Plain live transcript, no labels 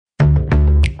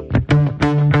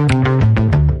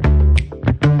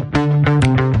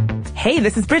Hey,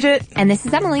 this is Bridget. And this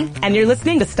is Emily. And you're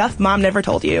listening to Stuff Mom Never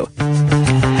Told You.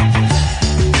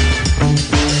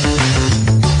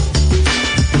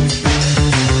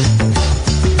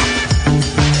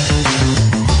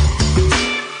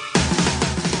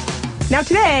 Now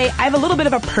today, I have a little bit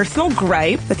of a personal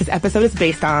gripe that this episode is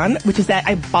based on, which is that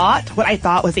I bought what I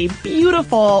thought was a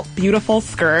beautiful, beautiful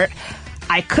skirt.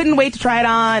 I couldn't wait to try it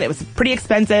on. It was pretty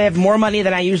expensive, more money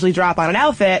than I usually drop on an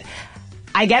outfit.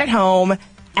 I get it home,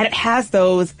 and it has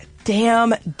those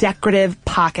damn decorative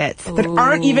pockets that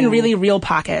aren't even really real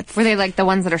pockets. Were they like the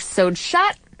ones that are sewed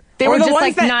shut? They were the just ones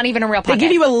like that not even a real pocket. They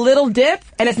give you a little dip,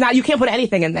 and it's not, you can't put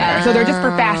anything in there. So they're just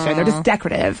for fashion. They're just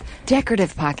decorative.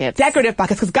 Decorative pockets. Decorative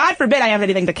pockets, because God forbid I have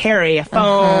anything to carry, a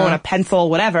phone, a pencil,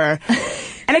 whatever.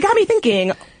 And it got me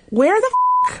thinking, where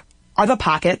the are the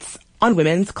pockets on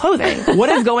women's clothing? What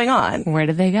is going on? Where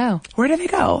did they go? Where did they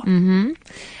go? Mm-hmm.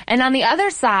 And on the other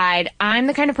side, I'm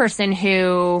the kind of person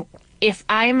who, if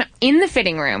I'm in the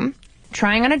fitting room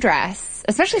trying on a dress,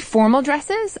 especially formal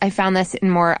dresses, I found this in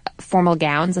more formal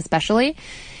gowns especially,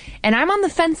 and I'm on the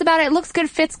fence about it. It looks good,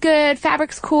 fits good,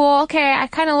 fabric's cool, okay, I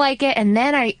kind of like it, and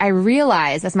then I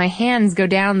realize as my hands go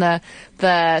down the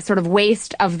sort of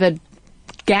waist of the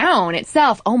gown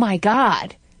itself, oh my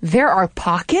God, there are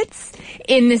pockets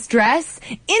in this dress.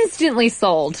 Instantly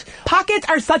sold. Pockets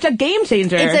are such a game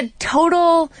changer. It's a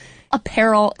total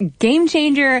apparel game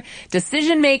changer,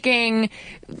 decision making,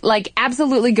 like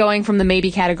absolutely going from the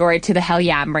maybe category to the hell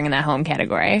yeah, I'm bringing that home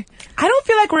category. I don't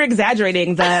feel like we're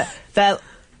exaggerating the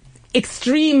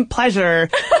extreme pleasure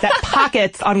that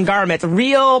pockets on garments,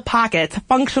 real pockets,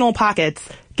 functional pockets,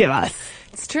 give us.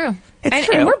 It's true. It's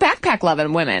true. And we're backpack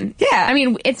loving women. Yeah. I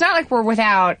mean, it's not like we're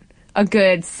without a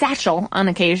good satchel on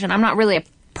occasion. I'm not really a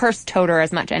purse toter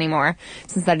as much anymore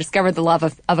since I discovered the love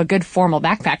of a good formal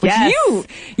backpack, which yes.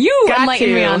 you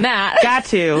enlightened me on that. Got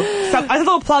to. So, a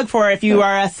little plug for if you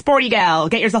are a sporty gal,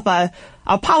 get yourself a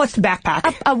polished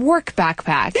backpack. A work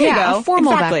backpack. There you go. A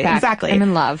formal backpack. Exactly. I'm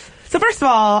in love. So first of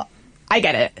all, I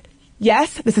get it.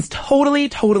 Yes, this is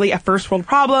totally a first world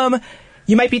problem.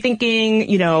 You might be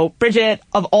thinking, Bridget,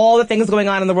 of all the things going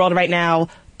on in the world right now,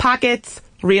 pockets,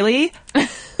 really?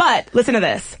 But listen to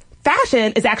this.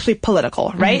 Fashion is actually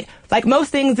political, right? Mm-hmm. Like most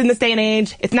things in this day and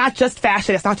age, it's not just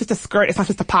fashion, it's not just a skirt, it's not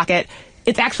just a pocket.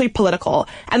 It's actually political.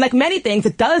 And like many things,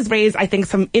 it does raise, I think,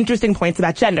 some interesting points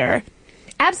about gender.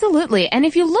 Absolutely. And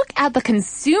if you look at the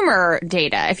consumer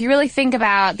data, if you really think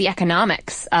about the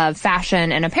economics of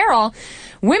fashion and apparel,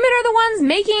 women are the ones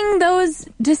making those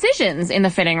decisions in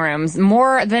the fitting rooms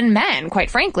more than men,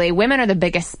 quite frankly. Women are the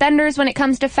biggest spenders when it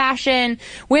comes to fashion.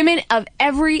 Women of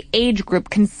every age group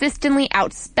consistently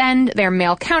outspend their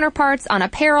male counterparts on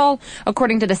apparel,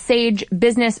 according to the Sage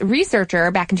Business Researcher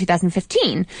back in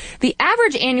 2015. The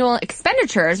average annual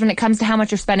expenditures when it comes to how much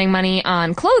you're spending money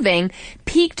on clothing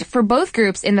peaked for both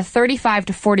groups in the 35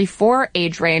 to 44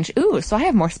 age range. Ooh, so I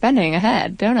have more spending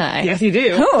ahead, don't I? Yes, you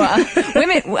do. Ooh,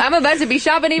 women, I'm about to be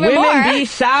shopping even more. Women be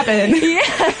shopping.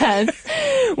 Yes.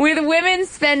 With women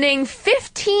spending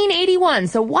 $1,581,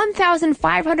 so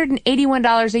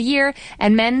 $1,581 a year,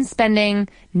 and men spending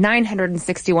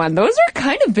 $961. Those are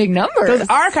kind of big numbers. Those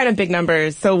are kind of big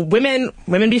numbers. So women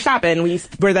be shopping.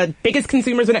 We're the biggest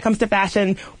consumers when it comes to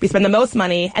fashion. We spend the most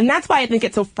money. And that's why I think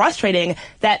it's so frustrating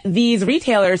that these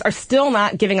retailers are still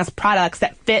not giving us products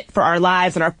that fit for our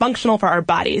lives and are functional for our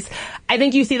bodies. I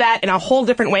think you see that in a whole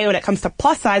different way when it comes to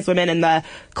plus size women and the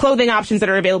clothing options that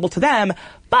are available to them.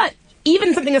 But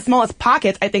even something as small as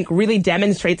pockets, I think really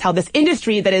demonstrates how this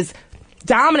industry that is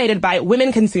dominated by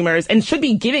women consumers and should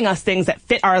be giving us things that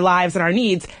fit our lives and our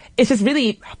needs, it's just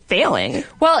really failing.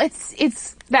 Well,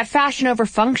 it's that fashion over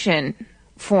function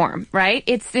form, right?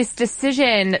 It's this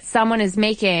decision that someone is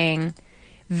making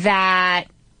that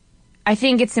I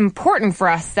think it's important for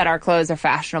us that our clothes are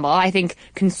fashionable. I think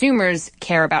consumers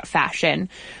care about fashion.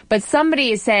 But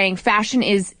somebody is saying fashion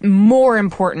is more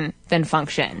important than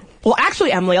function. Well,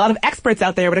 actually, Emily, a lot of experts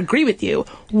out there would agree with you.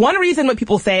 One reason why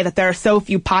people say that there are so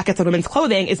few pockets on women's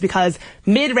clothing is because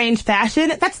mid-range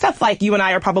fashion, that's stuff like you and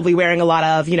I are probably wearing a lot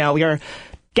of, your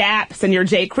Gaps and your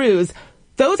J. Crews.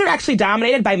 Those are actually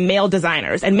dominated by male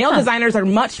designers. And male designers are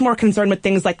much more concerned with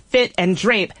things like fit and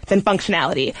drape than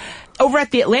functionality. Over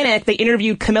at The Atlantic, they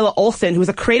interviewed Camilla Olson, who is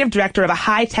a creative director of a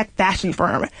high-tech fashion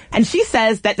firm. And she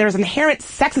says that there's inherent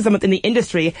sexism within the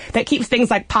industry that keeps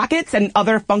things like pockets and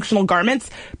other functional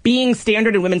garments being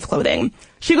standard in women's clothing.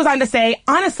 She goes on to say,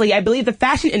 honestly, I believe the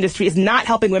fashion industry is not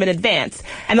helping women advance,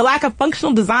 and the lack of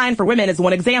functional design for women is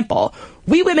one example.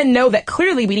 We women know that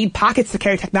clearly we need pockets to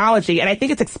carry technology, and I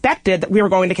think it's expected that we are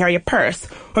going to carry a purse.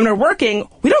 When we're working,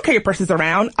 we don't carry purses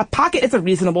around. A pocket is a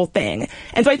reasonable thing.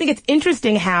 And so I think it's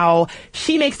interesting how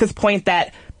she makes this point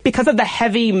that because of the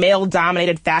heavy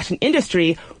male-dominated fashion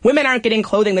industry, women aren't getting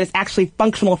clothing that is actually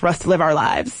functional for us to live our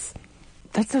lives.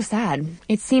 That's so sad.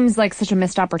 It seems like such a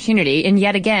missed opportunity. And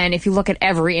yet again, if you look at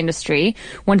every industry,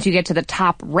 once you get to the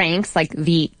top ranks, like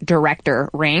the director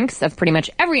ranks of pretty much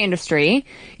every industry,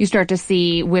 you start to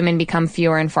see women become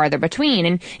fewer and farther between.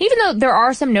 And even though there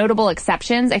are some notable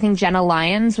exceptions, I think Jenna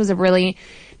Lyons was a really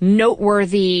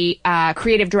noteworthy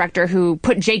creative director who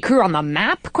put J. Crew on the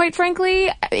map, quite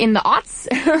frankly, in the aughts,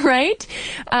 right?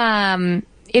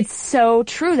 It's so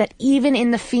true that even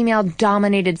in the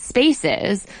female-dominated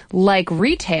spaces, like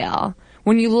retail,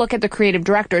 when you look at the creative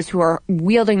directors who are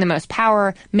wielding the most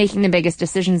power, making the biggest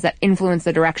decisions that influence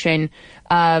the direction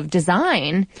of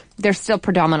design, they're still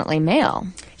predominantly male.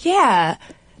 Yeah.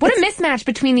 What a mismatch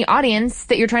between the audience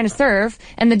that you're trying to serve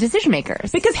and the decision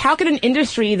makers. Because how could an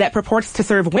industry that purports to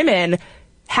serve women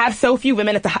have so few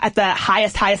women at the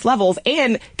highest levels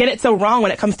and get it so wrong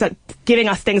when it comes to giving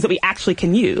us things that we actually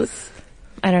can use?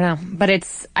 I don't know, but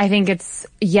I think it's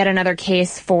yet another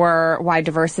case for why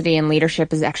diversity in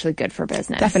leadership is actually good for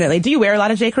business. Definitely. Do you wear a lot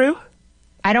of J. Crew?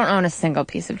 I don't own a single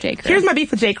piece of J. Crew. Here's my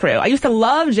beef with J. Crew. I used to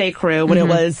love J. Crew when it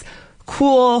was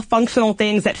cool, functional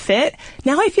things that fit.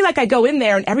 Now I feel like I go in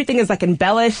there and everything is like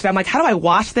embellished. And I'm like, how do I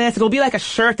wash this? It'll be like a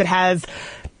shirt that has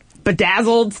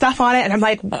bedazzled stuff on it, and I'm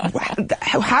like,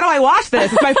 how do I wash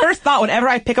this? It's my first thought whenever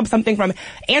I pick up something from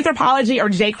Anthropologie or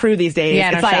J. Crew these days. Yeah,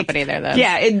 it's don't like, shop at either of those.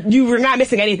 Yeah, you're not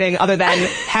missing anything other than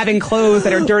having clothes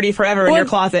that are dirty forever in your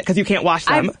closet because you can't wash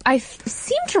them. I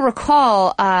seem to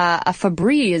recall a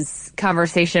Febreze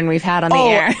conversation we've had on the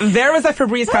air. There was a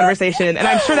Febreze conversation, and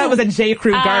I'm sure that was a J.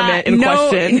 Crew garment in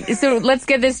question. So let's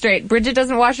get this straight. Bridget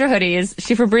doesn't wash her hoodies.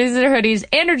 She Febrezes her hoodies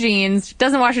and her jeans,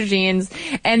 doesn't wash her jeans,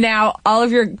 and now all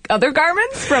of your other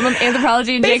garments from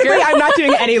Anthropologie and J. Crew. Basically, I'm not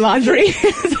doing any laundry. I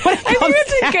think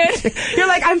it's good. You're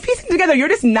like, I'm piecing together. You're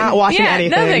just not washing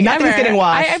anything. Nothing's getting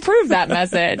washed. I approve that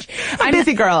message. I'm a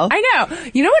busy girl. I know.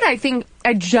 You know what I think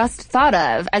I just thought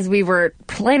of as we were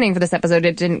planning for this episode?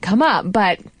 It didn't come up,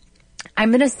 but I'm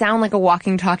going to sound like a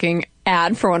walking, talking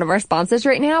ad for one of our sponsors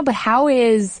right now, but how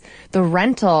is the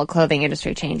rental clothing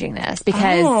industry changing this?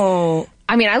 Because,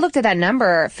 I mean, I looked at that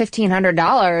number,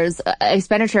 $1,500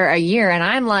 expenditure a year, and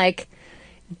I'm like,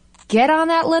 get on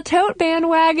that Le Tote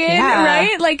bandwagon,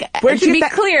 right? Like, to be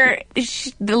clear,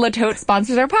 the Le Tote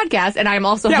sponsors our podcast, and I'm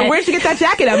also where'd you get that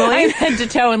jacket, Emily? I'm head to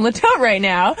toe in Le Tote right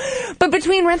now. But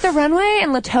between Rent the Runway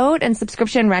and Le Tote and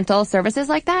subscription rental services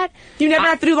like that, you never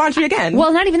have to do laundry again.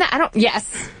 Well, not even that. Yes,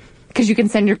 because you can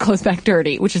send your clothes back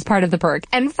dirty, which is part of the perk.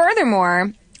 And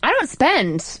furthermore, I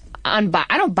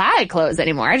don't buy clothes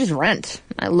anymore. I just rent.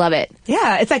 I love it.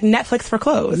 Yeah, it's like Netflix for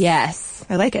clothes. Yes.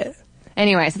 I like it.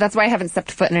 Anyway, so that's why I haven't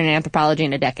stepped foot in an Anthropologie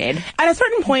in a decade. At a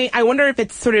certain point, I wonder if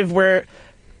it's sort of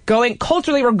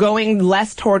culturally we're going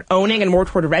less toward owning and more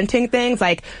toward renting things.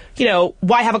 Like,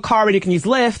 why have a car when you can use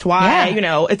Lyft? Why,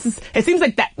 it seems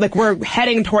like that, like we're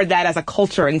heading toward that as a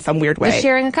culture in some weird way. The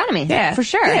sharing economy. Yeah. For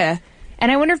sure. Yeah.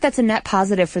 And I wonder if that's a net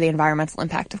positive for the environmental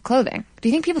impact of clothing. Do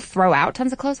you think people throw out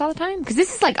tons of clothes all the time? Because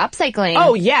this is like upcycling.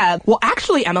 Oh, yeah. Well,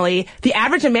 actually, Emily, the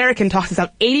average American tosses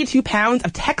out 82 pounds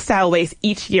of textile waste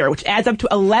each year, which adds up to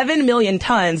 11 million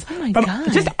tons from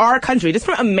just our country, just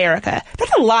from America.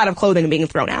 That's a lot of clothing being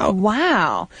thrown out.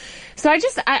 Wow. So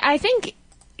I think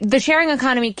the sharing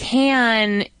economy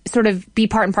can sort of be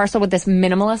part and parcel with this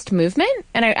minimalist movement.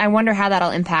 And I wonder how that'll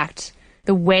impact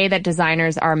the way that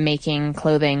designers are making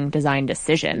clothing design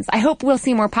decisions. I hope we'll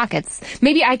see more pockets.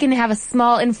 Maybe I can have a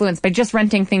small influence by just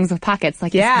renting things with pockets,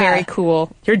 like this very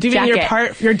cool You're doing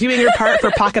jacket. You're doing your part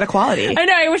for pocket equality. I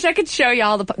know. I wish I could show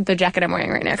y'all the jacket I'm wearing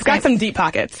right now. It's got some deep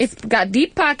pockets. It's got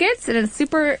deep pockets and it's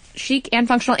super chic and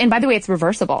functional. And by the way, it's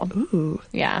reversible. Ooh.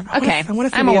 Yeah. Okay.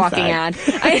 I'm a walking ad.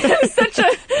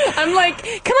 I'm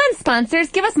like, come on,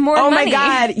 sponsors, give us more money. Oh my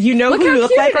God. You know who you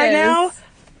look like right now?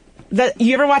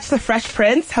 You ever watch The Fresh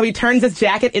Prince? How he turns his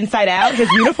jacket inside out? His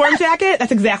uniform jacket?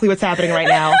 That's exactly what's happening right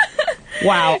now.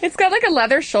 Wow. It's got like a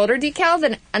leather shoulder decals,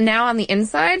 and now on the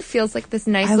inside feels like this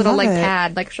nice little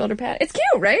pad, like shoulder pad. It's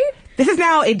cute, right? This is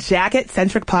now a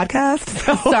jacket-centric podcast.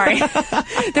 So. Sorry.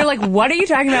 They're like, what are you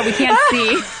talking about? We can't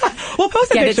see. We'll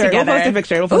post a picture. We'll post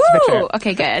a picture.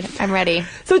 Okay, good. I'm ready.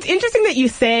 So it's interesting that you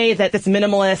say that this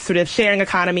minimalist sort of sharing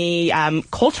economy,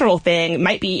 cultural thing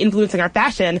might be influencing our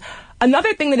fashion.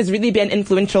 Another thing that has really been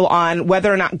influential on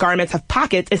whether or not garments have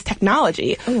pockets is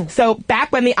technology. Ooh. So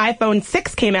back when the iPhone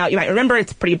 6 came out, you might remember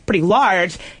it's pretty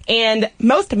large, and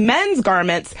most men's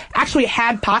garments actually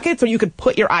had pockets where you could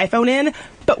put your iPhone in,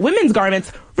 but women's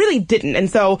garments really didn't. And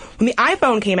so when the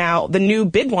iPhone came out, the new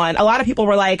big one, a lot of people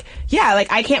were like, yeah, like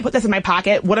I can't put this in my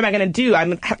pocket. What am I going to do?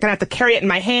 I'm going to have to carry it in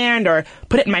my hand or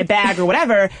put it in my bag or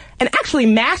whatever. And actually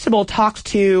Mashable talked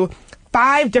to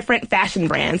 5 different fashion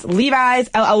brands, Levi's,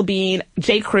 LL Bean,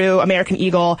 J. Crew, American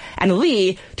Eagle, and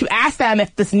Lee, to ask them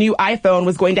if this new iPhone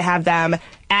was going to have them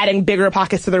adding bigger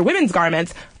pockets to their women's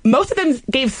garments. Most of them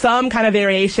gave some kind of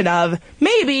variation of,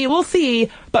 maybe, we'll see,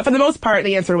 but for the most part,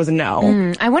 the answer was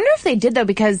no. I wonder if they did, though,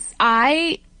 because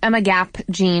I am a Gap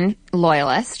jean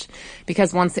loyalist,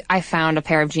 because once I found a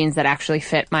pair of jeans that actually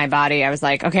fit my body, I was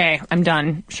like, okay, I'm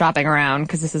done shopping around,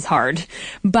 because this is hard.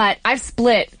 But I've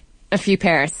split a few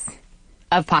pairs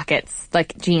of pockets,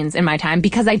 like jeans, in my time,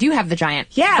 because I do have the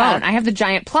giant phone. I have the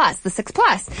Giant Plus, the 6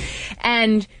 Plus.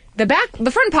 And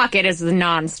the front pocket is the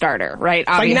non-starter, right?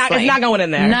 Obviously. So it's not going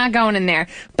in there. Not going in there.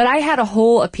 But I had a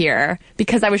hole appear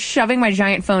because I was shoving my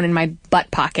giant phone in my butt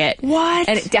pocket. What?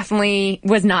 And it definitely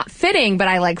was not fitting, but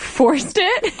I forced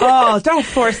it. Oh, don't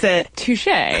force it. Touche.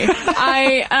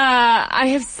 I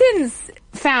have since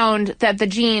found that the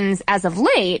jeans, as of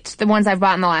late, the ones I've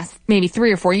bought in the last maybe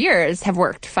 3 or 4 years, have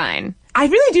worked fine. I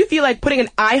really do feel like putting an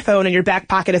iPhone in your back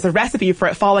pocket is a recipe for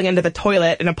it falling into the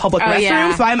toilet in a public restroom.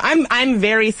 Yeah. So I'm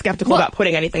very skeptical about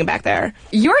putting anything back there.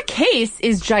 Your case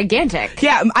is gigantic.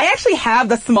 Yeah, I actually have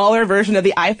the smaller version of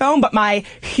the iPhone, but my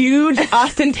huge,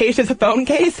 ostentatious phone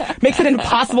case makes it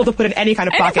impossible to put in any kind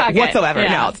of pocket whatsoever.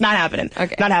 Yeah. No, it's not happening.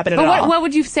 Okay. Not happening but at all. What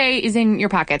would you say is in your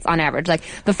pockets on average? Like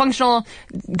the functional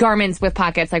garments with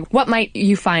pockets, like what might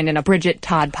you find in a Bridget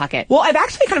Todd pocket? Well, I've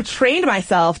actually kind of trained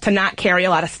myself to not carry a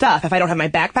lot of stuff if I don't have my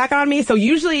backpack on me. So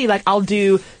usually, like, I'll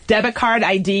do debit card,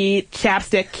 ID,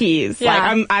 chapstick, keys.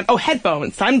 Yeah. Like,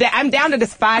 headphones. So I'm down to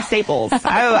just 5 staples.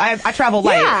 I travel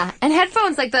light. Yeah, and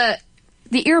headphones, like the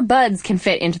earbuds can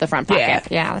fit into the front pocket. Yeah.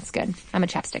 Yeah, that's good. I'm a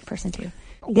chapstick person too.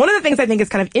 One of the things I think is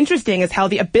kind of interesting is how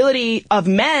the ability of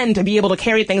men to be able to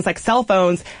carry things like cell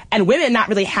phones and women not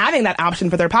really having that option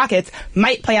for their pockets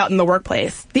might play out in the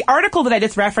workplace. The article that I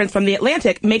just referenced from The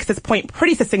Atlantic makes this point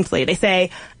pretty succinctly. They say,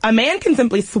 a man can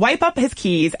simply swipe up his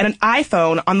keys and an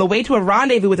iPhone on the way to a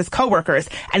rendezvous with his coworkers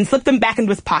and slip them back into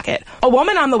his pocket. A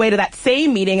woman on the way to that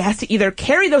same meeting has to either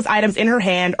carry those items in her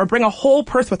hand or bring a whole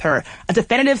purse with her, a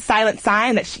definitive silent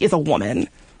sign that she is a woman.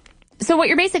 So what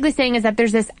you're basically saying is that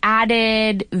there's this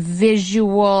added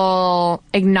visual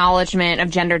acknowledgement of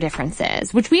gender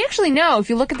differences, which we actually know if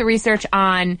you look at the research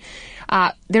on,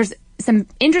 there's some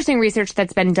interesting research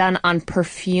that's been done on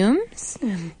perfumes.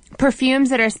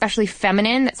 Perfumes that are especially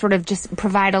feminine, that sort of just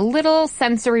provide a little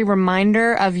sensory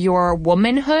reminder of your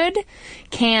womanhood,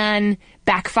 can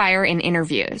backfire in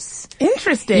interviews.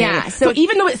 Interesting. Yeah. So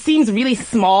even though it seems really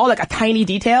small, like a tiny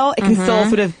detail, it can still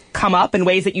sort of come up in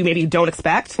ways that you maybe don't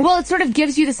expect. Well, it sort of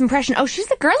gives you this impression, oh, she's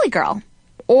a girly girl.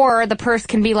 Or the purse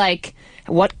can be like,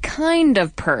 what kind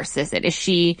of purse is it? Is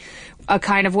she a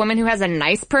kind of woman who has a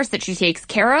nice purse that she takes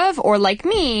care of? Or like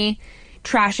me,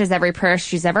 trashes every purse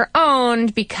she's ever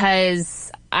owned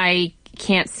because I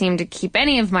can't seem to keep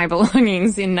any of my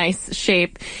belongings in nice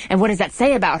shape. And what does that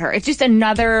say about her? It's just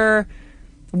another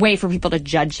way for people to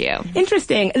judge you.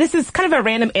 Interesting. This is kind of a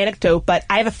random anecdote, but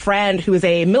I have a friend who is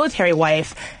a military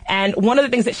wife, and one of the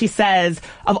things that she says,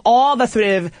 of all the sort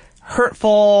of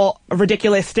hurtful,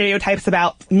 ridiculous stereotypes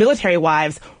about military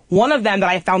wives, one of them that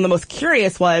I found the most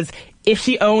curious was if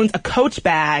she owns a Coach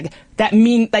bag, that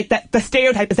the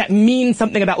stereotype is that means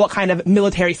something about what kind of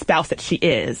military spouse that she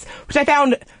is, which I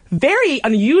found very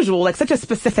unusual, like such a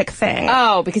specific thing.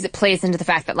 Oh, because it plays into the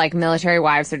fact that like military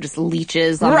wives are just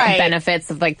leeches on the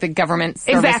benefits of like the government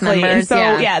service members.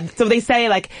 And so so they say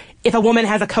like if a woman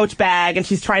has a Coach bag and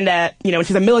she's trying to,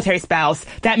 she's a military spouse,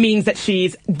 that means that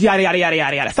she's yada yada yada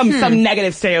yada yada, some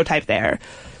negative stereotype there.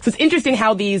 So it's interesting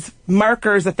how these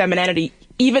markers of femininity,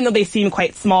 even though they seem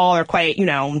quite small or quite,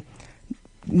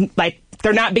 like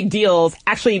they're not big deals,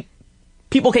 actually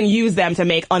people can use them to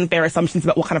make unfair assumptions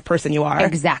about what kind of person you are.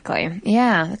 Exactly.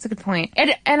 Yeah, that's a good point.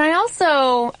 And I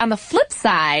also, on the flip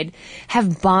side,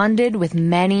 have bonded with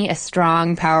many a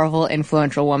strong, powerful,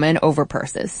 influential woman over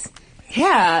purses.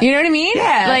 Yeah. You know what I mean?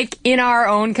 Yeah. Like in our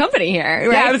own company here,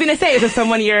 right? Yeah, I was going to say, is there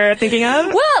someone you're thinking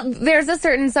of? Well, there's a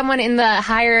certain someone in the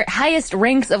highest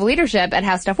ranks of leadership at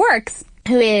How Stuff Works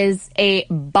who is a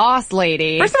boss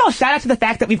lady. First of all, shout out to the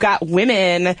fact that we've got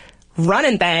women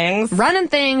running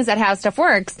things at How Stuff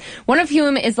Works, one of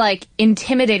whom is like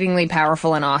intimidatingly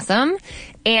powerful and awesome.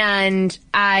 And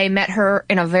I met her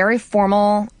in a very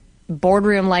formal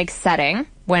boardroom-like setting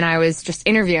when I was just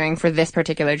interviewing for this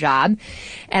particular job.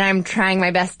 And I'm trying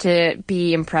my best to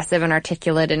be impressive and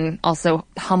articulate and also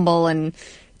humble and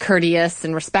courteous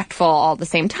and respectful all at the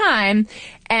same time.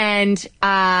 And,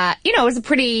 it was a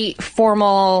pretty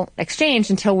formal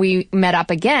exchange until we met up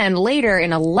again later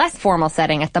in a less formal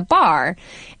setting at the bar.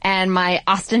 And my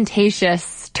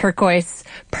ostentatious turquoise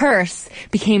purse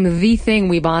became the thing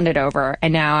we bonded over.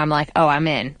 And now I'm like, oh, I'm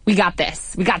in. We got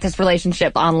this. We got this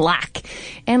relationship on lock.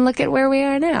 And look at where we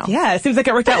are now. Yeah, it seems like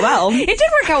it worked out well. It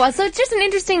did work out well. So it's just an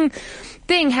interesting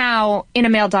thing how in a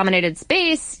male-dominated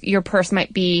space, your purse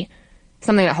might be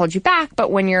something that holds you back.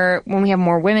 But when we have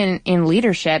more women in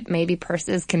leadership, maybe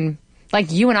purses can,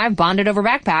 like you and I have bonded over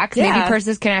backpacks. Yeah. Maybe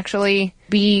purses can actually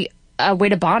be a way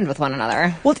to bond with one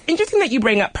another. Well, it's interesting that you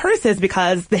bring up purses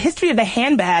because the history of the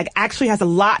handbag actually has a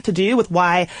lot to do with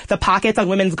why the pockets on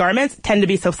women's garments tend to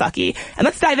be so sucky. And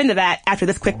let's dive into that after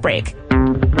this quick break.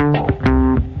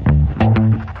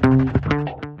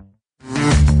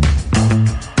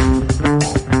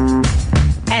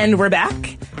 And we're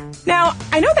back. Now,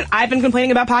 I know that I've been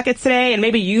complaining about pockets today, and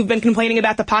maybe you've been complaining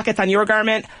about the pockets on your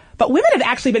garment, but women have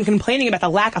actually been complaining about the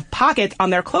lack of pockets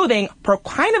on their clothing for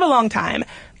kind of a long time.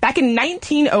 Back in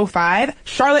 1905,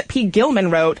 Charlotte P. Gilman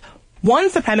wrote,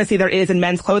 "One supremacy there is in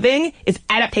men's clothing is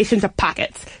adaptation to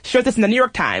pockets." She wrote this in the New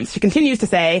York Times. She continues to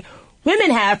say,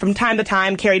 "Women have from time to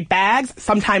time carried bags,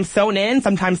 sometimes sewn in,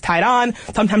 sometimes tied on,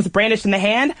 sometimes brandished in the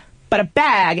hand. But a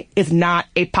bag is not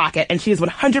a pocket," and she is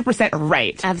 100%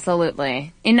 right.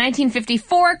 Absolutely. In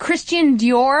 1954, Christian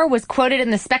Dior was quoted in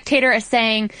The Spectator as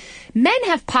saying, "Men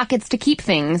have pockets to keep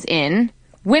things in,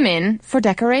 women for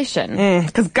decoration."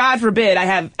 Because God forbid I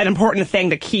have an important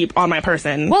thing to keep on my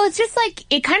person. Well, it's just like,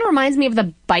 it kind of reminds me of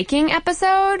the biking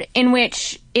episode in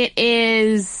which it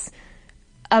is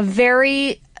a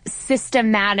very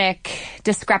systematic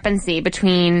discrepancy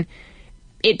between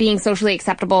it being socially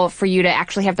acceptable for you to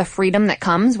actually have the freedom that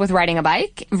comes with riding a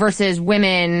bike versus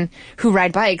women who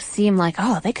ride bikes seem like,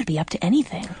 oh, they could be up to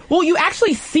anything. Well, you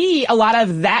actually see a lot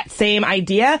of that same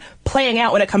idea playing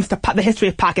out when it comes to the history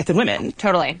of pockets in women.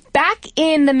 Totally. Back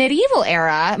in the medieval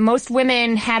era, most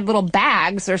women had little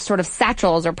bags or sort of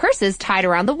satchels or purses tied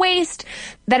around the waist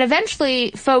that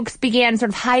eventually folks began sort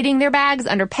of hiding their bags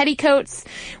under petticoats,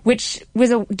 which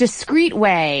was a discreet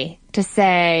way to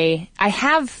say, I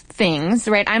have things,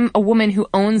 right? I'm a woman who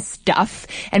owns stuff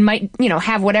and might,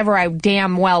 have whatever I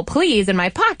damn well please in my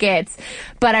pockets,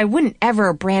 but I wouldn't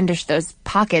ever brandish those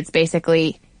pockets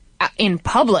basically in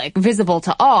public, visible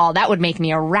to all. That would make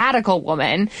me a radical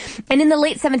woman. And in the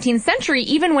late 17th century,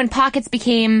 even when pockets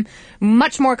became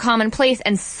much more commonplace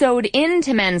and sewed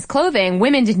into men's clothing,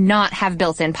 women did not have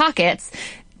built-in pockets,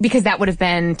 because that would have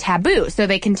been taboo. So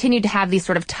they continued to have these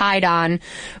sort of tied-on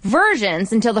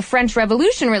versions until the French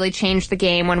Revolution really changed the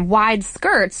game when wide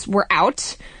skirts were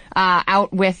out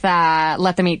with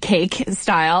let them eat cake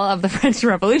style of the French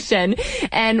Revolution.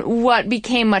 And what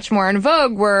became much more in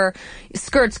vogue were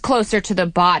skirts closer to the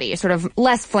body, sort of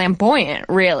less flamboyant,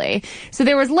 really. So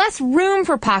there was less room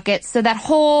for pockets, so that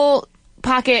whole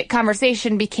pocket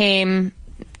conversation became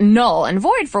null and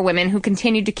void for women who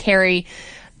continued to carry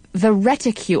the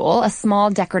reticule, a small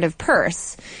decorative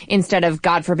purse, instead of,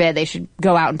 God forbid, they should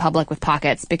go out in public with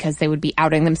pockets because they would be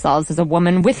outing themselves as a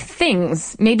woman with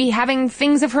things, maybe having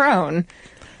things of her own.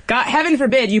 God, heaven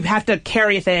forbid you have to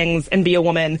carry things and be a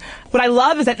woman. What I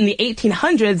love is that in the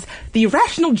 1800s, the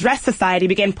Rational Dress Society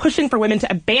began pushing for women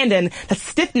to abandon the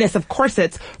stiffness of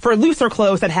corsets for looser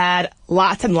clothes that had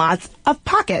lots and lots of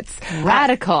pockets.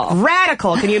 Radical.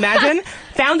 Radical, can you imagine?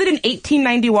 Founded in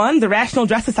 1891, the Rational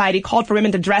Dress Society called for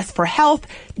women to dress for health,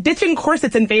 ditching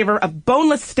corsets in favor of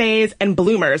boneless stays and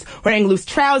bloomers, wearing loose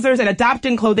trousers, and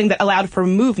adopting clothing that allowed for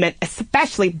movement,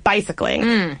 especially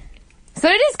bicycling. So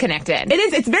it is connected. It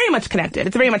is. It's very much connected.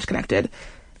 It's very much connected.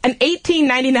 An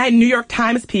 1899 New York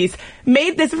Times piece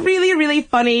made this really, really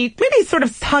funny, maybe sort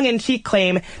of tongue-in-cheek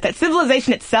claim that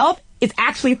civilization itself is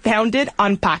actually founded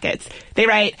on pockets. They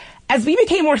write, "As we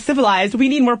became more civilized, we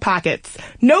need more pockets.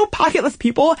 No pocketless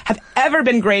people have ever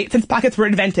been great since pockets were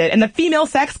invented, and the female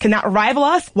sex cannot rival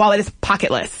us while it is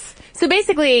pocketless." So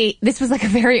basically, this was like a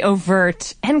very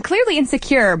overt and clearly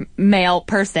insecure male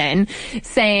person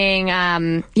saying,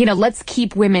 let's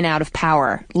keep women out of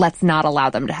power. Let's not allow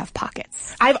them to have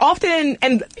pockets. I've often,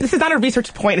 and this is not a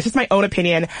research point, it's just my own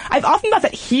opinion, I've often thought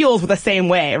that heels were the same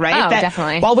way, right? Oh, that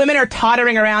definitely. While women are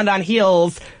tottering around on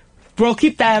heels, we'll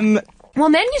keep them... Well,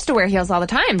 men used to wear heels all the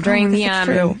time during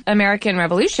the American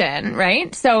Revolution,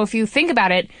 right? So if you think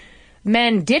about it,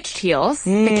 men ditched heels,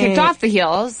 they kicked off the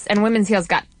heels, and women's heels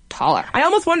got taller. I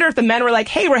almost wonder if the men were like,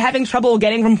 hey, we're having trouble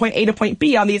getting from point A to point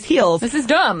B on these heels. This is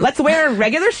dumb. Let's wear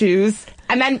regular shoes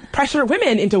and then pressure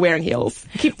women into wearing heels.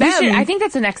 Keep them. I think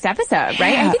that's the next episode,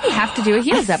 right? I think we have to do a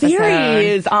heels episode.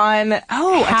 Series on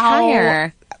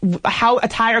attire. how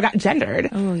attire got gendered.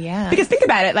 Oh, yeah. Because think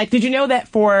about it. Like, did you know that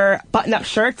for button-up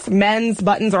shirts, men's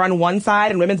buttons are on one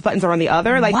side and women's buttons are on the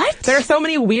other? Like, what? There are so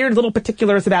many weird little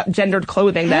particulars about gendered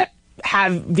clothing that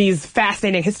have these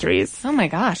fascinating histories. Oh my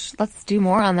gosh. Let's do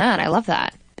more on that. I love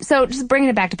that. So just bringing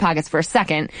it back to pockets for a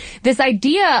second, this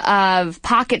idea of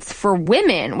pockets for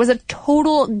women was a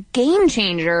total game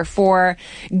changer for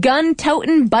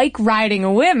gun-toting,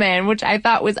 bike-riding women, which I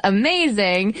thought was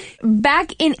amazing.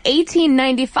 Back in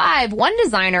 1895, one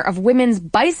designer of women's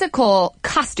bicycle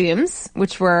costumes,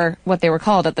 which were what they were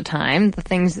called at the time, the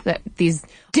things that these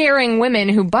daring women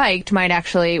who biked might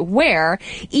actually wear,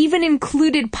 even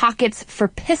included pockets for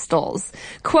pistols.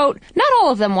 Quote, "Not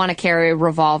all of them want to carry a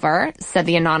revolver," said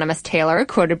the anonymous tailor,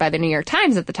 quoted by the New York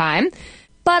Times at the time.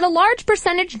 "But a large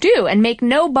percentage do, and make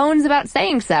no bones about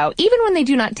saying so. Even when they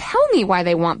do not tell me why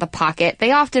they want the pocket,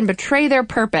 they often betray their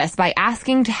purpose by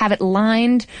asking to have it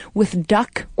lined with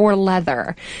duck or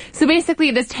leather." So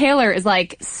basically, this tailor is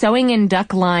like sewing in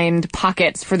duck-lined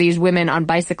pockets for these women on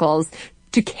bicycles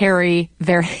to carry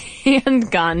their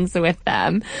handguns with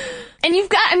them. And you've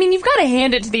got to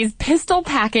hand it to these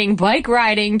pistol-packing,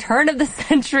 bike-riding,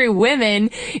 turn-of-the-century women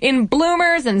in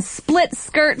bloomers and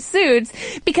split-skirt suits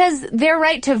because their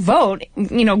right to vote,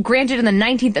 granted in the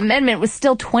 19th Amendment, was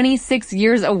still 26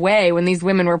 years away when these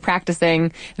women were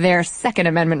practicing their Second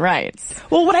Amendment rights.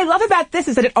 Well, what I love about this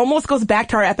is that it almost goes back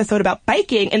to our episode about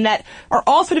biking in that are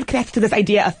all sort of connected to this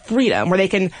idea of freedom, where they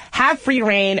can have free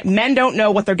reign, men don't know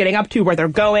what they're getting up to, where they're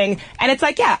going, and it's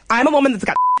like, yeah, I'm a woman that's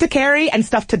got to carry and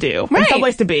stuff to do. Right. And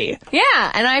someplace to be.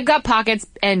 Yeah, and I've got pockets,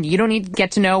 and you don't need to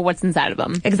get to know what's inside of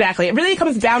them. Exactly. It really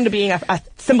comes down to being a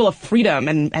symbol of freedom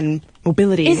and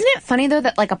mobility. Isn't it funny, though,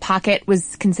 that, like, a pocket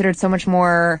was considered so much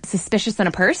more suspicious than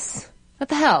a purse? What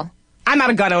the hell? I'm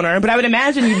not a gun owner, but I would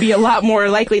imagine you'd be a lot more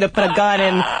likely to put a gun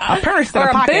in a purse than or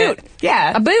a pocket. Boot.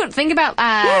 Yeah. A boot. Think about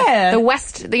the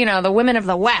West, the women of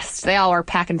the West. They all were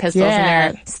packing pistols in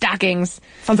their stockings.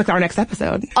 Sounds like our next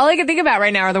episode. All I can think about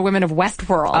right now are the women of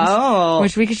Westworld. Oh.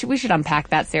 Which we should unpack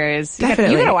that series.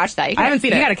 Definitely. You gotta watch that. I haven't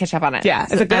seen it. You gotta catch up on it. Yeah.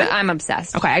 Is it good? I'm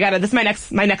obsessed. Okay, I got it. This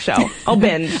is my next show. I'll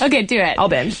binge. Okay, do it. I'll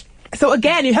binge. So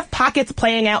again, you have pockets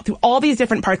playing out through all these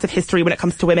different parts of history when it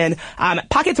comes to women.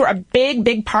 Pockets were a big,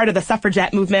 big part of the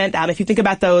suffragette movement. If you think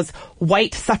about those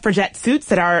white suffragette suits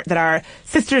that our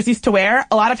sisters used to wear,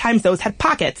 a lot of times those had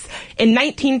pockets. In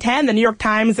 1910, the New York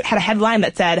Times had a headline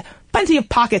that said, "Plenty of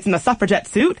pockets in the suffragette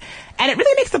suit." And it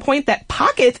really makes the point that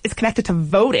pockets is connected to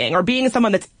voting or being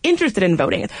someone that's interested in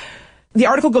voting. The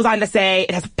article goes on to say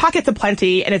it has pockets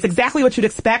aplenty, and it's exactly what you'd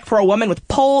expect for a woman with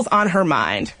polls on her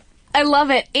mind. I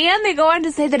love it. And they go on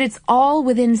to say that it's all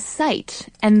within sight,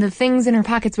 and the things in her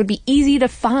pockets would be easy to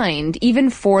find, even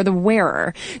for the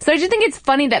wearer. So I just think it's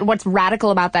funny that what's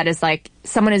radical about that is, like,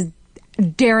 someone is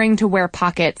daring to wear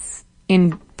pockets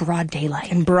in broad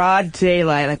daylight. In broad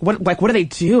daylight. What are they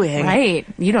doing? Right.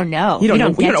 You don't know. You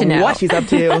don't get to know what she's up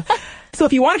to. So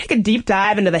if you want to take a deep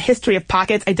dive into the history of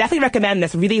pockets, I definitely recommend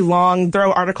this really long,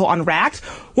 thorough article on Racked.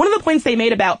 One of the points they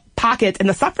made about pockets and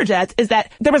the suffragettes is that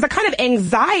there was a kind of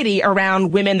anxiety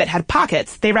around women that had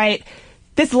pockets. They write,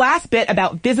 "This last bit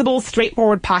about visible,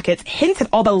 straightforward pockets hints at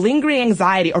all the lingering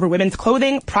anxiety over women's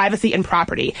clothing, privacy, and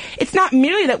property. It's not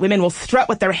merely that women will strut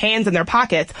with their hands in their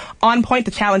pockets, on point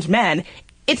to challenge men.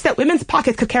 It's that women's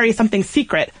pockets could carry something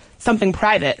secret, something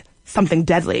private, something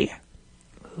deadly."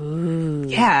 Ooh.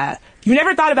 Yeah. You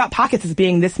never thought about pockets as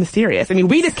being this mysterious. I mean,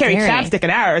 we just carry chapstick in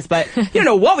ours, but you don't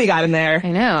know what we got in there. I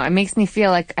know. It makes me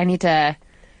feel like I need to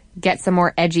get some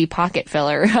more edgy pocket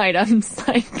filler items.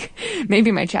 Like,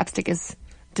 maybe my chapstick is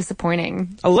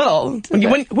disappointing. A little.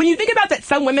 When you think about that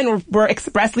some women were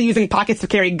expressly using pockets to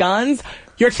carry guns,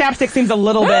 your chapstick seems a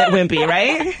little bit wimpy,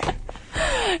 right?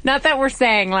 Not that we're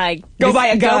saying, like, go buy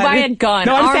a gun. Go buy a gun.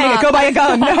 No, I'm saying it. Go buy a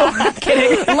gun. No, I'm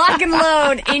kidding. Lock and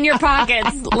load in your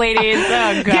pockets, ladies. Oh,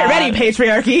 God. Get ready,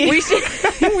 patriarchy.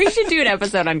 We should do an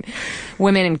episode on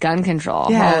women and gun control.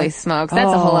 Yeah. Holy smokes. That's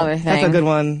a whole other thing. That's a good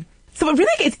one. So it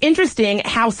really is interesting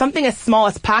how something as small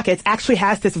as pockets actually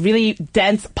has this really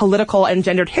dense political and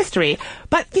gendered history.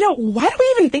 But, why do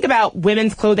we even think about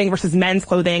women's clothing versus men's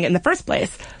clothing in the first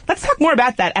place? Let's talk more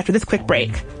about that after this quick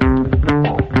break.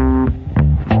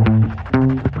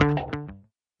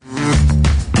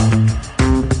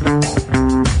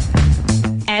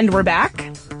 And we're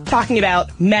back talking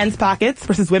about men's pockets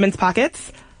versus women's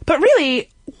pockets. But really,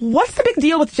 what's the big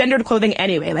deal with gendered clothing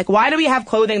anyway? Like, why do we have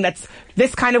clothing that's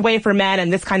this kind of way for men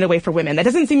and this kind of way for women? That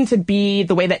doesn't seem to be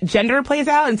the way that gender plays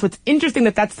out, and so it's interesting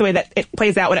that that's the way that it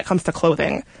plays out when it comes to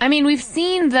clothing. I mean, we've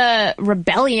seen the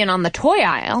rebellion on the toy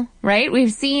aisle, right?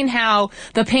 We've seen how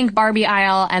the pink Barbie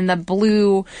aisle and the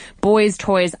blue boys'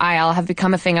 toys aisle have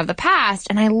become a thing of the past,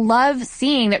 and I love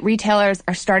seeing that retailers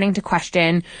are starting to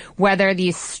question whether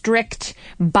these strict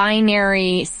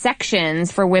binary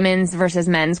sections for women's versus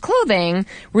men's clothing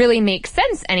really make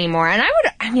sense anymore. And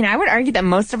I would argue that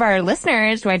most of our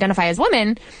listeners who identify as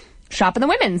women shop in the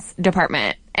women's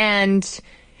department. And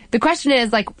the question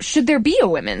is, like, should there be a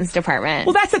women's department?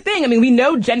 Well, that's the thing. I mean, we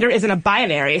know gender isn't a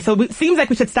binary, so it seems like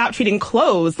we should stop treating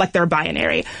clothes like they're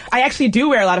binary. I actually do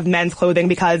wear a lot of men's clothing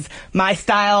because my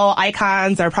style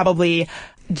icons are probably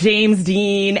James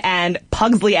Dean and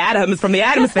Pugsley Addams from the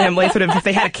Addams Family, sort of if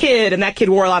they had a kid and that kid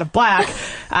wore a lot of black.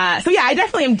 So yeah, I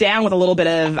definitely am down with a little bit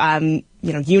of,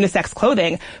 unisex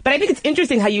clothing. But I think it's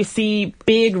interesting how you see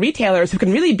big retailers who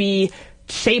can really be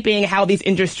shaping how these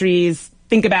industries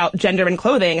think about gender and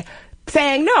clothing,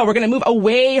 saying, no, we're going to move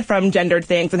away from gendered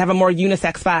things and have a more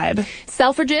unisex vibe.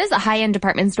 Selfridges, a high-end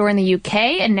department store in the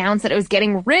UK, announced that it was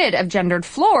getting rid of gendered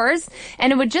floors,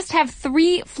 and it would just have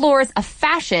 3 floors of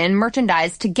fashion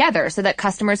merchandise together so that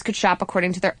customers could shop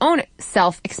according to their own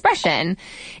self-expression.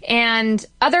 And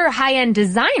other high-end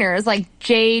designers like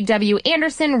J.W.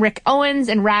 Anderson, Rick Owens,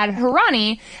 and Rad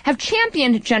Hirani have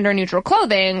championed gender-neutral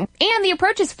clothing, and the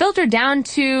approach is filtered down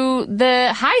to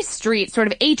the high street, sort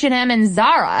of H&M and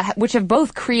Zara, which have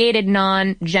both created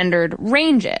non-gendered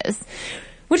ranges,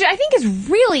 which I think is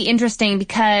really interesting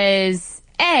because,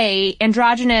 A,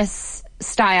 androgynous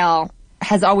style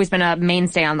has always been a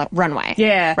mainstay on the runway.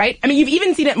 Yeah. Right? I mean, you've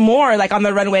even seen it more, like, on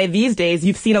the runway these days.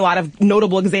 You've seen a lot of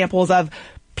notable examples of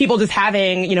people just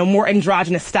having, more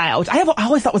androgynous style, which I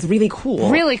always thought was really cool.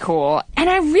 Really cool. And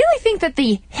I really think that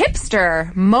the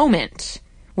hipster moment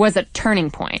was a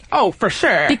turning point. Oh, for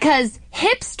sure. Because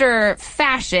hipster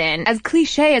fashion, as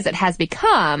cliche as it has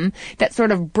become, that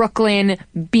sort of Brooklyn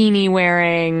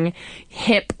beanie-wearing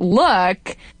hip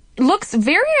look, looks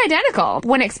very identical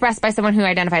when expressed by someone who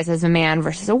identifies as a man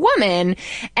versus a woman.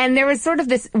 And there was sort of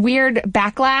this weird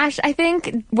backlash, I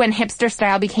think, when hipster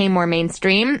style became more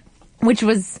mainstream, which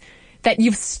was that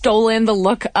you've stolen the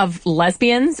look of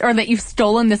lesbians, or that you've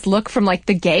stolen this look from, like,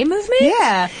 the gay movement.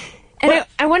 Yeah. And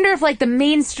I wonder if, like, the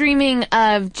mainstreaming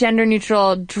of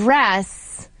gender-neutral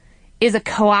dress is a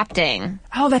co-opting.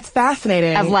 Oh, that's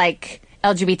fascinating. Of, like,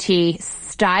 LGBT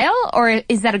style? Or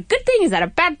is that a good thing? Is that a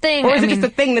bad thing? Or is it just a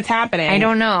thing that's happening? I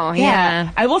don't know.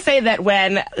 Yeah. I will say that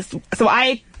so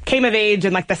I came of age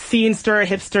in, like, the scenester,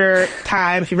 hipster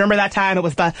time. If you remember that time, it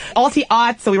was the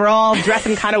alti-aughts, so we were all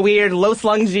dressing kind of weird,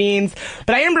 low-slung jeans.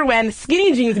 But I remember when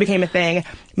skinny jeans became a thing,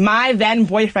 my then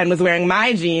boyfriend was wearing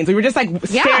my jeans. We were just, like,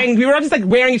 we were all just, like,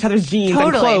 wearing each other's jeans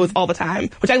and clothes all the time,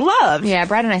 which I loved. Yeah,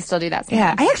 Brad and I still do that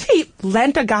sometimes. Yeah, I actually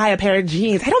lent a guy a pair of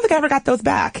jeans. I don't think I ever got those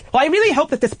back. Well, I really hope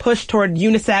that this push toward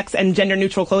unisex and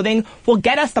gender-neutral clothing will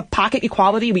get us the pocket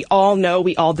equality we all know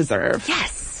we all deserve.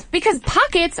 Yes! Because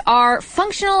pockets are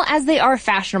functional as they are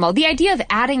fashionable. The idea of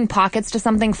adding pockets to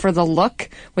something for the look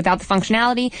without the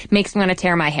functionality makes me want to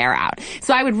tear my hair out.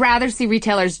 So I would rather see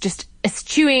retailers just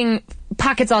eschewing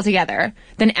pockets altogether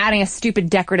than adding a stupid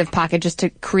decorative pocket just to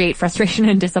create frustration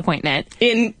and disappointment.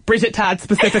 In Bridget Todd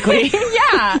specifically.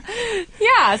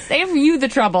 Yeah, save you the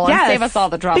trouble and save us all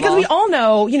the trouble. Because we all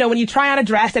know, when you try on a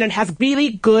dress and it has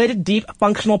really good, deep,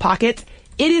 functional pockets,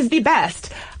 it is the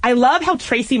best. I love how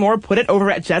Tracy Moore put it over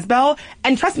at Jezebel.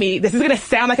 And trust me, this is going to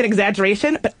sound like an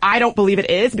exaggeration, but I don't believe it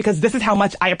is, because this is how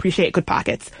much I appreciate good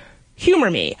pockets.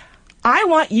 Humor me. I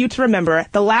want you to remember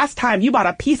the last time you bought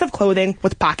a piece of clothing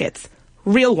with pockets.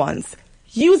 Real ones.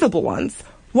 Usable ones.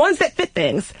 Ones that fit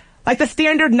things. Like the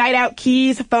standard night out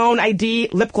keys, phone, ID,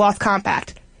 lip gloss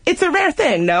compact. It's a rare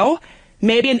thing, no?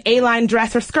 Maybe an A-line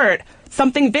dress or skirt.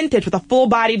 Something vintage with a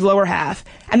full-bodied lower half.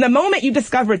 And the moment you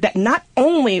discovered that not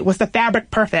only was the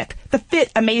fabric perfect, the fit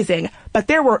amazing, but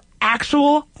there were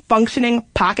actual functioning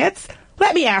pockets,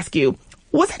 let me ask you,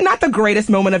 was it not the greatest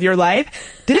moment of your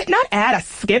life? Did it not add a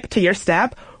skip to your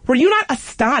step? Were you not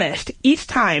astonished each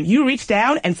time you reached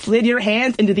down and slid your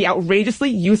hands into the outrageously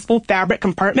useful fabric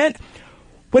compartment?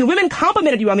 When women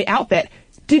complimented you on the outfit,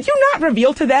 did you not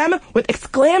reveal to them with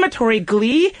exclamatory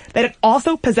glee that it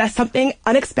also possessed something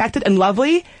unexpected and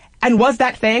lovely? And was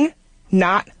that thing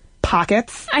not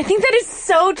pockets? I think that is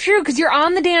so true, because you're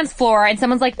on the dance floor and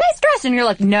someone's like, nice dress, and you're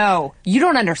like, no, you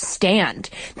don't understand.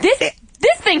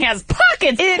 this thing has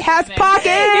pockets. It has pockets.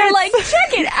 You're like,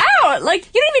 check it out. Like,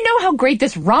 you don't even know how great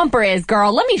this romper is,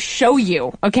 girl. Let me show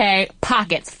you. Okay,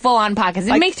 pockets, full on pockets.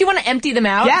 It makes you want to empty them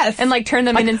out. Yes. And like turn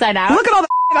them inside out. Look at all the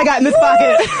I got in this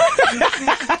pocket.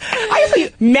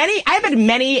 I've had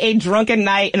many a drunken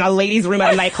night in a ladies' room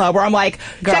at a nightclub where I'm like,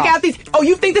 check out these. Oh,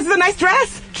 you think this is a nice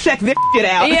dress? Check this shit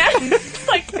out. Yeah, it's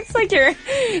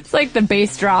like the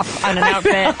bass drop on an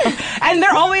outfit. And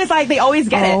they're always like, they always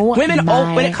get it. Women,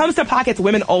 when it comes to pockets,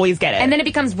 women always get it. And then it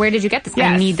becomes, where did you get this?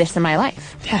 Yes. I need this in my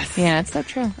life. Yes. Yeah, it's so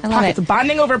true. I love Pockets, it.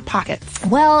 bonding over pockets.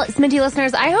 Well, Sminty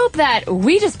listeners, I hope that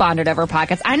we just bonded over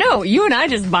pockets. I know you and I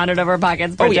just bonded over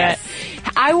pockets, Bridget. Oh, yes.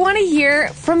 I want to hear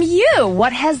from you.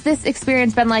 What has this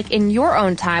experience been like in your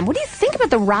own time? What do you think about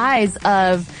the rise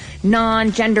of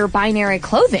non-gender binary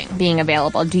clothing being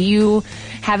available? Do you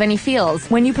have any feels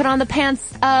when you put on the pants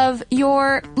of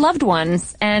your loved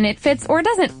ones and it fits or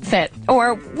doesn't fit?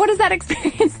 Or what is that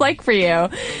experience like for you?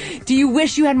 Do you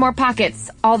wish you had more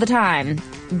pockets all the time?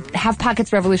 Have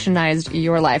pockets revolutionized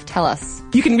your life? Tell us.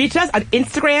 You can reach us on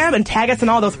Instagram and tag us in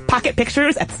all those pocket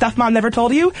pictures at Stuff Mom Never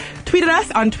Told You. Tweet at us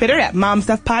on Twitter at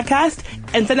MomStuffPodcast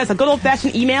and send us a good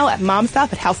old-fashioned email at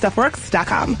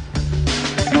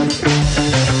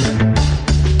momstuff@howstuffworks.com.